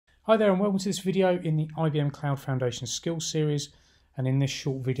Hi there and welcome to this video in the IBM Cloud Foundation Skills series, and in this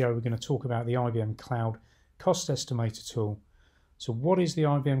short video we're going to talk about the IBM Cloud Cost Estimator Tool. So what is the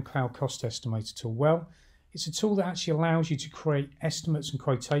IBM Cloud Cost Estimator Tool? Well, it's a tool that actually allows you to create estimates and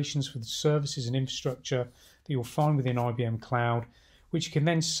quotations for the services and infrastructure that you'll find within IBM Cloud, which you can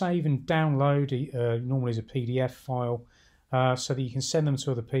then save and download normally as a PDF file so that you can send them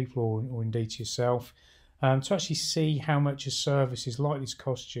to other people or indeed to yourself. To actually see how much a service is likely to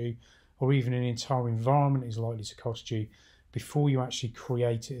cost you, or even an entire environment is likely to cost you, before you actually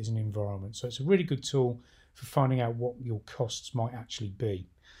create it as an environment. So it's a really good tool for finding out what your costs might actually be.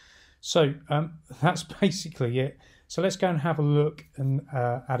 So that's basically it. So let's go and have a look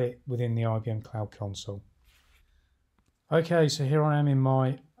at it within the IBM Cloud Console. Okay, so here I am in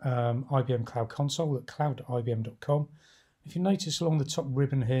my IBM Cloud Console at cloud.ibm.com. If you notice along the top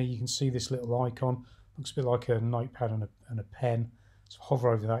ribbon here, you can see this little icon. Looks a bit like a notepad and a pen. So hover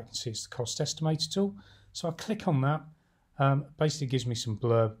over that, you can see it's the Cost Estimator tool. So I click on that. Basically gives me some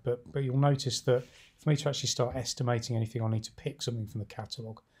blurb, but you'll notice that for me to actually start estimating anything, I need to pick something from the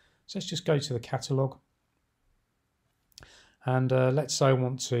catalogue. So let's just go to the catalogue. And let's say I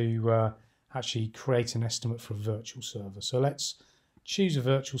want to actually create an estimate for a virtual server. So let's choose a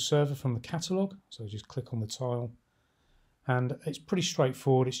virtual server from the catalogue. So just click on the tile. And it's pretty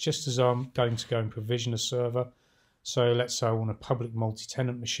straightforward. It's just as I'm going to go and provision a server. So let's say I want a public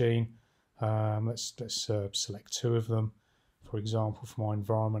multi-tenant machine. Let's select two of them, for example, for my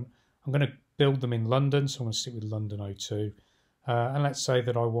environment. I'm going to build them in London, so I'm going to stick with London 02. And let's say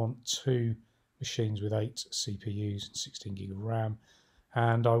that I want two machines with 8 CPUs and 16 gig of RAM,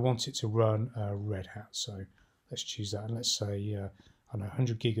 and I want it to run Red Hat. So let's choose that, and let's say I don't know,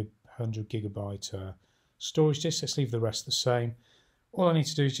 100 gigabyte storage disk. Let's leave the rest the same. All I need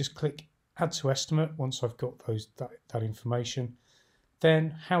to do is just click Add to Estimate once I've got that information.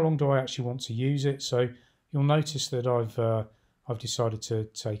 Then how long do I actually want to use it? So you'll notice that I've decided to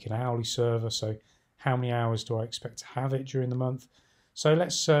take an hourly server. So how many hours do I expect to have it during the month? So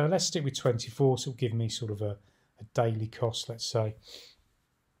let's stick with 24. So it'll give me sort of a daily cost, let's say.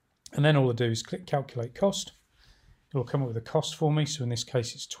 And then all I do is click Calculate Cost. It'll come up with a cost for me. So in this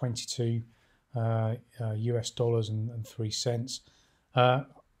case, it's 22 US dollars and 3 cents.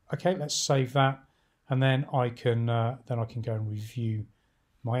 Okay, let's save that, and then I can go and review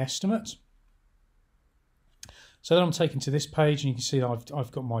my estimate. So then I'm taken to this page, and you can see that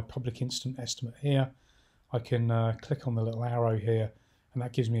I've got my public instant estimate here. I can click on the little arrow here, and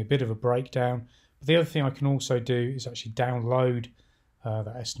that gives me a bit of a breakdown. But the other thing I can also do is actually download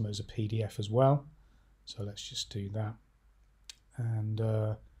that estimate as a PDF as well. So let's just do that, and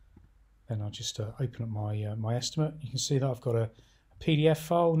then I'll just open up my estimate. You can see that I've got a PDF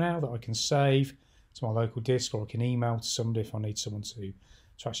file now that I can save to my local disk, or I can email to somebody if I need someone to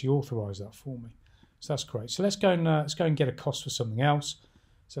actually authorise that for me. So that's great. So let's go and get a cost for something else.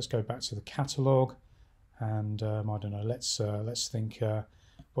 So let's go back to the catalogue, and I don't know. Let's think.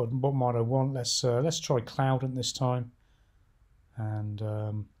 What might I want? Let's try Cloudant this time. And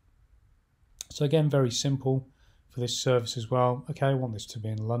so again, very simple for this service as well. Okay, I want this to be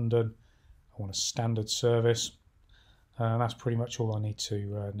in London. I want a standard service. That's pretty much all I need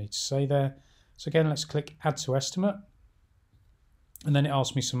to say there. So again, let's click Add to Estimate, and then it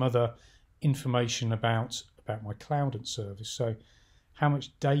asks me some other information about my Cloudant service. So how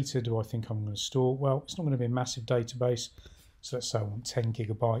much data do I think I'm going to store? Well, it's not going to be a massive database. So let's say I want 10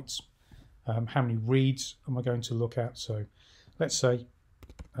 gigabytes. How many reads am I going to look at? So let's say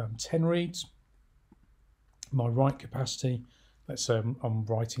 10 reads. My write capacity, let's say I'm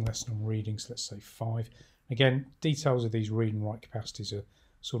writing less than I'm reading, so let's say 5. Again, details of these read and write capacities are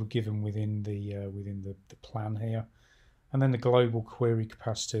sort of given within the plan here. And then the global query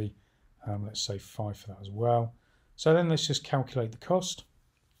capacity, let's say 5 for that as well. So then let's just calculate the cost.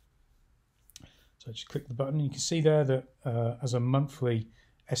 So just click the button. You can see there that as a monthly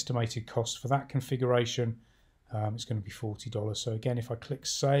estimated cost for that configuration, it's going to be $40. So again, if I click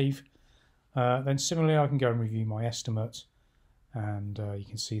Save, then similarly I can go and review my estimate. And you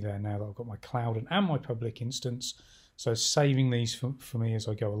can see there now that I've got my Cloud and my public instance. So saving these for me as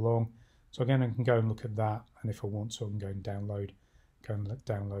I go along. So again, I can go and look at that, and if I want to, I can go and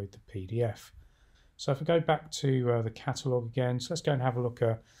download the PDF. So if I go back to the catalogue again, so let's go and have a look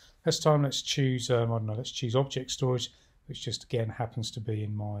at. This time, let's choose I don't know, let's choose object storage, which just again happens to be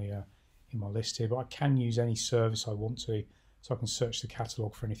in my list here. But I can use any service I want to, so I can search the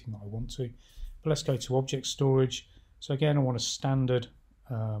catalogue for anything that I want to. But let's go to object storage. So again, I want a standard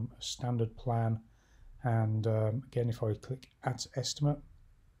plan, and again, if I click Add to Estimate,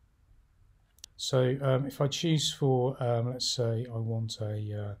 so if I choose for, let's say I want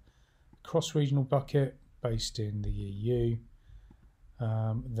a cross-regional bucket based in the EU.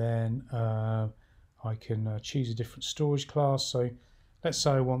 Then I can choose a different storage class. So let's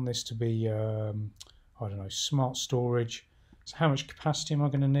say I want this to be, I don't know, smart storage. So how much capacity am I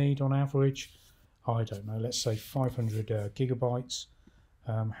going to need on average? I don't know, let's say 500 gigabytes.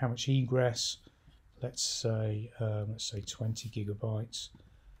 How much egress? Let's say 20 gigabytes.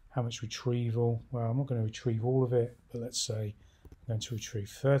 How much retrieval? Well, I'm not going to retrieve all of it, but let's say I'm going to retrieve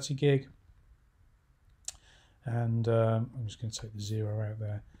 30 gig. And I'm just going to take the 0 out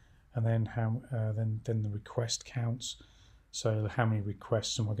there. And then then the request counts. So how many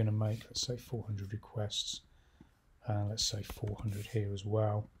requests am I going to make? Let's say 400 requests. Let's say 400 here as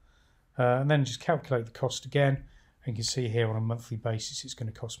well. And then just calculate the cost again. And you can see here on a monthly basis it's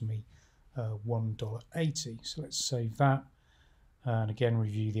going to cost me $1.80. So let's save that. And again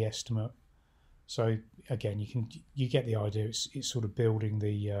review the estimate. So again you get the idea. It's sort of building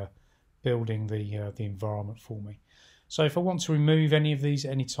the environment for me. So if I want to remove any of these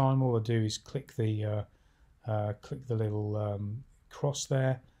at any time, all I do is click the little cross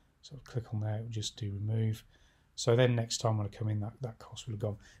there. So I'll click on there, it will just do remove. So then next time when I come in, that cost will have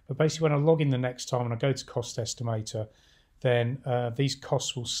gone. But basically when I log in the next time and I go to Cost Estimator, then these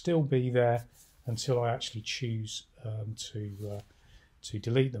costs will still be there until I actually choose to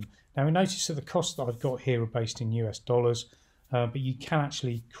delete them. Now we notice that the costs that I've got here are based in US dollars, but you can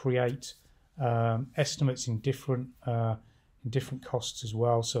actually create estimates in different costs as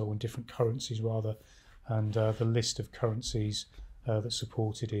well, so in different currencies rather, and the list of currencies that's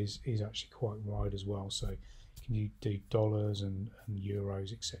supported is actually quite wide as well. So you can do dollars and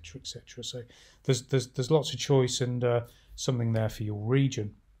euros, etc., etc. So there's lots of choice and something there for your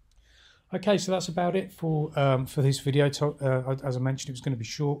region. Okay, so that's about it for this video. As I mentioned, it was going to be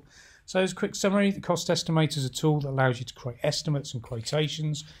short. So as a quick summary, the Cost Estimator is a tool that allows you to create estimates and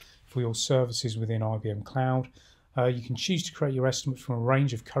quotations for your services within IBM Cloud. You can choose to create your estimate from a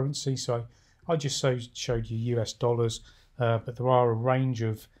range of currency. So I just showed you US dollars, but there are a range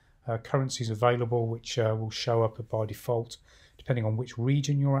of currencies available which will show up by default depending on which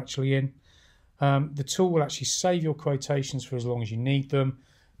region you're actually in. The tool will actually save your quotations for as long as you need them.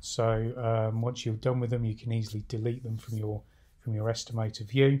 So once you're done with them, you can easily delete them from your estimator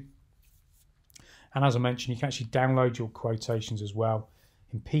view. And as I mentioned, you can actually download your quotations as well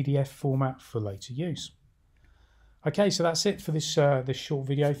in PDF format for later use. Okay, so that's it for this short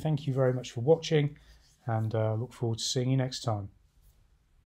video. Thank you very much for watching, and look forward to seeing you next time.